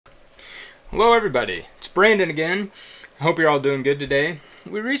Hello everybody, it's Brandon again. I hope you're all doing good today.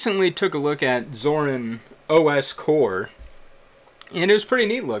 We recently took a look at Zorin OS Core, and it was pretty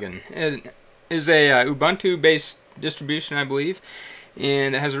neat looking. It is a Ubuntu based distribution, I believe,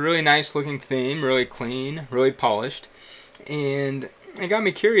 and it has a really nice looking theme, really clean, really polished, and it got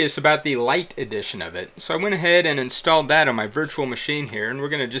me curious about the Lite edition of it. So I went ahead and installed that on my virtual machine here, and we're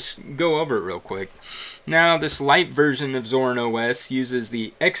going to just go over it real quick. Now, this Lite version of Zorin OS uses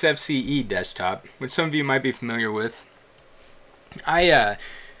the Xfce Desktop, which some of you might be familiar with.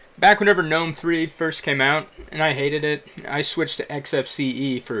 Back whenever GNOME 3 first came out, and I hated it, I switched to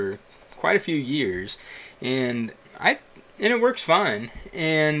Xfce for quite a few years, and it works fine.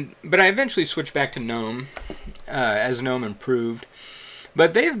 But I eventually switched back to GNOME as GNOME improved.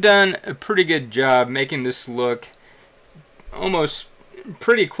 But they've done a pretty good job making this look almost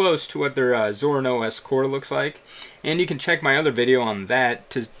pretty close to what their Zorin OS Core looks like. And you can check my other video on that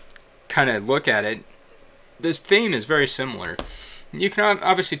to kind of look at it. This theme is very similar. You can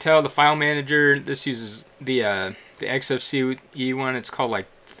obviously tell the file manager, this uses the Xfce one. It's called like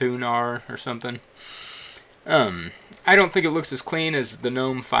Thunar or something. I don't think it looks as clean as the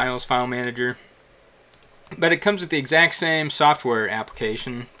GNOME Files file manager. But it comes with the exact same software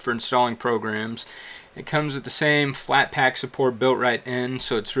application for installing programs. It comes with the same Flatpak support built right in,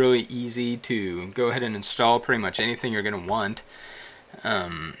 so it's really easy to go ahead and install pretty much anything you're going to want.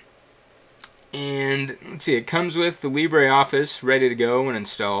 And let's see, it comes with the LibreOffice ready to go when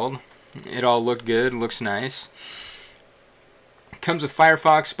installed. It all looked good, looks nice. It comes with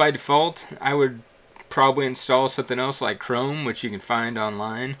Firefox by default. I would probably install something else like Chrome, which you can find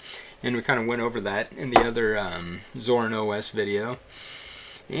online. And we kind of went over that in the other Zorin OS video.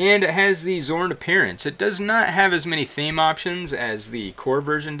 And it has the Zorin appearance. It does not have as many theme options as the core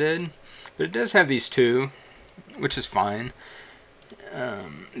version did, but it does have these two, which is fine.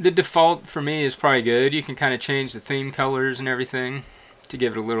 The default for me is probably good. You can kind of change the theme colors and everything to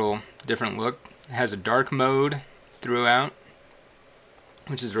give it a little different look. It has a dark mode throughout,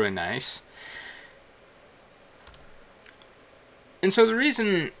 which is really nice. And so the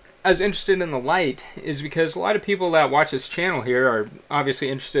reason I was interested in the Lite is because a lot of people that watch this channel here are obviously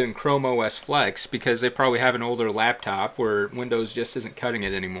interested in Chrome OS Flex because they probably have an older laptop where Windows just isn't cutting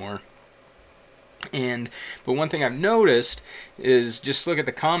it anymore. But one thing I've noticed is just look at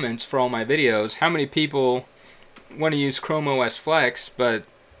the comments for all my videos, how many people want to use Chrome OS Flex, but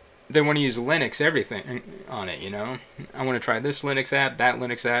they want to use Linux everything on it, you know. I want to try this Linux app, that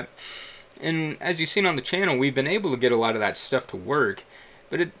Linux app. And as you've seen on the channel, we've been able to get a lot of that stuff to work,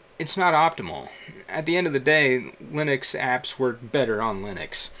 but it's not optimal. At the end of the day, Linux apps work better on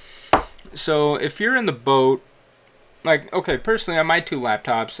Linux. So if you're in the boat, like, okay, personally on my two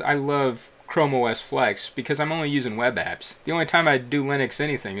laptops, I love Chrome OS Flex because I'm only using web apps. The only time I do Linux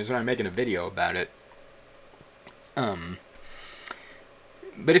anything is when I'm making a video about it. But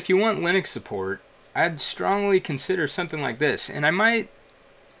if you want Linux support, I'd strongly consider something like this. And I might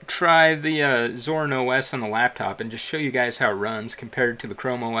try the Zorin OS on the laptop and just show you guys how it runs compared to the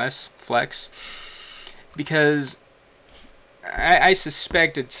Chrome OS Flex, because I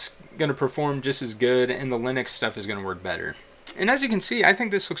suspect it's going to perform just as good and the Linux stuff is going to work better. And as you can see, I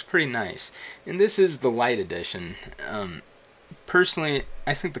think this looks pretty nice, and this is the Lite edition. Personally,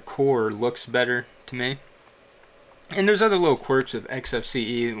 I think the Core looks better to me, and there's other little quirks with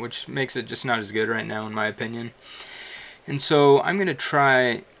Xfce which makes it just not as good right now in my opinion. And so I'm going to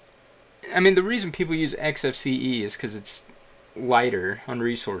try, I mean, the reason people use Xfce is because it's lighter on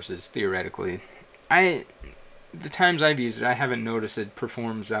resources, theoretically. The times I've used it, I haven't noticed it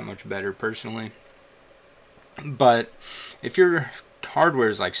performs that much better, personally. But if your hardware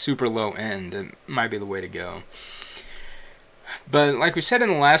is like super low end, it might be the way to go. But like we said in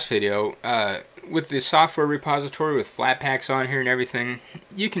the last video, with the software repository with Flatpaks on here and everything,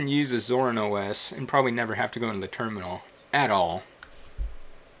 you can use the Zorin OS and probably never have to go into the terminal at all.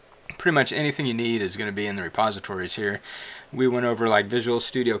 Pretty much anything you need is going to be in the repositories here. We went over like Visual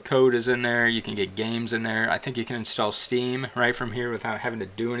Studio Code is in there. You can get games in there. I think you can install Steam right from here without having to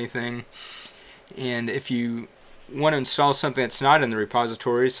do anything. And if you want to install something that's not in the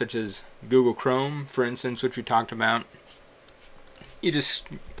repositories, such as Google Chrome, for instance, which we talked about, you just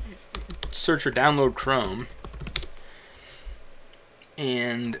search for download Chrome,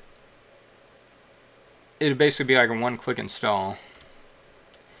 and it'll basically be like a one-click install.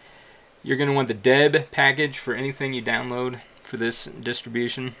 You're going to want the deb package for anything you download for this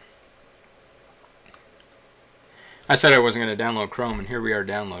distribution. I said I wasn't going to download Chrome, and here we are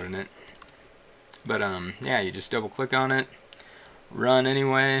downloading it. But yeah, you just double-click on it, run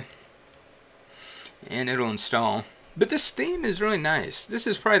anyway, and it'll install. But this theme is really nice. This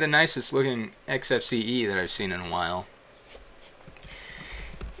is probably the nicest looking Xfce that I've seen in a while.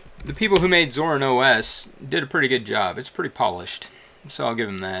 The people who made Zorin OS did a pretty good job. It's pretty polished, so I'll give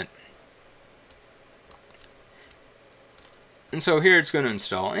them that. And so here it's going to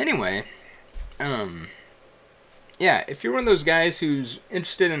install. Anyway, yeah, if you're one of those guys who's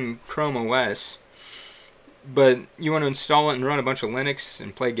interested in Chrome OS, but you want to install it and run a bunch of Linux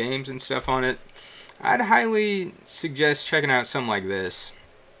and play games and stuff on it, I'd highly suggest checking out something like this.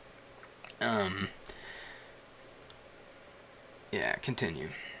 Yeah, continue.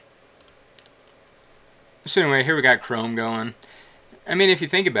 So anyway, here we got Chrome going. I mean, if you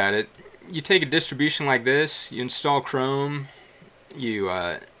think about it, you take a distribution like this, you install Chrome, you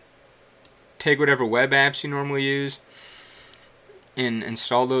take whatever web apps you normally use and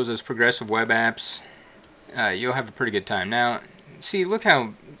install those as progressive web apps, you'll have a pretty good time. Now, see, look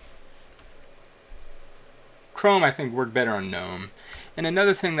how Chrome, I think, worked better on GNOME. And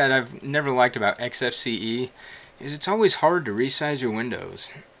another thing that I've never liked about Xfce is it's always hard to resize your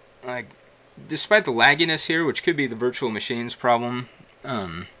windows. Like, despite the lagginess here, which could be the virtual machines problem,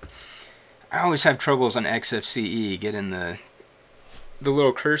 I always have troubles on Xfce getting the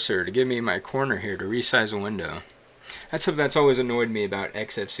little cursor to give me my corner here to resize a window. That's something that's always annoyed me about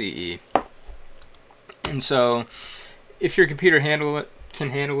Xfce. And so, if your computer can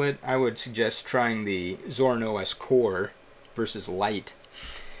handle it, I would suggest trying the Zorin OS Core versus Lite.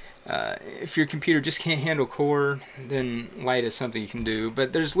 If your computer just can't handle Core, then Lite is something you can do.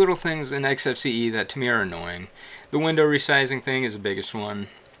 But there's little things in Xfce that to me are annoying. The window resizing thing is the biggest one.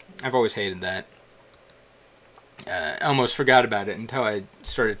 I've always hated that. I almost forgot about it until I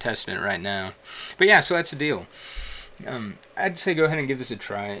started testing it right now. But yeah, so that's the deal. I'd say go ahead and give this a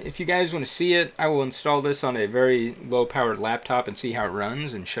try. If you guys want to see it, I will install this on a very low-powered laptop and see how it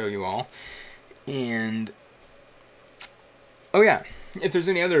runs and show you all. And, oh yeah, if there's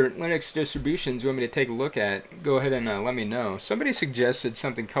any other Linux distributions you want me to take a look at, go ahead and let me know. Somebody suggested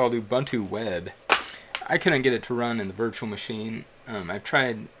something called Ubuntu Web. I couldn't get it to run in the virtual machine. I've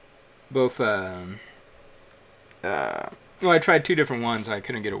tried both, well, I tried two different ones and I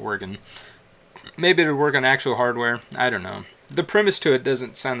couldn't get it working. Maybe it'll work on actual hardware. I don't know. The premise to it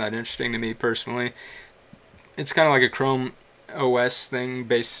doesn't sound that interesting to me personally. It's kind of like a Chrome OS thing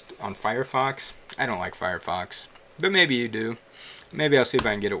based on Firefox. I don't like Firefox, but maybe you do. Maybe I'll see if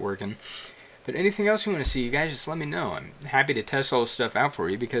I can get it working. But anything else you want to see, you guys just let me know. I'm happy to test all this stuff out for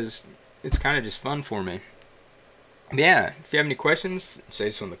you because it's kind of just fun for me. But yeah, if you have any questions, say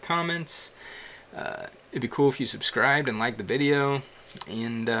so in the comments. It'd be cool if you subscribed and liked the video.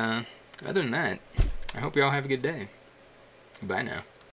 And other than that, I hope you all have a good day. Bye now.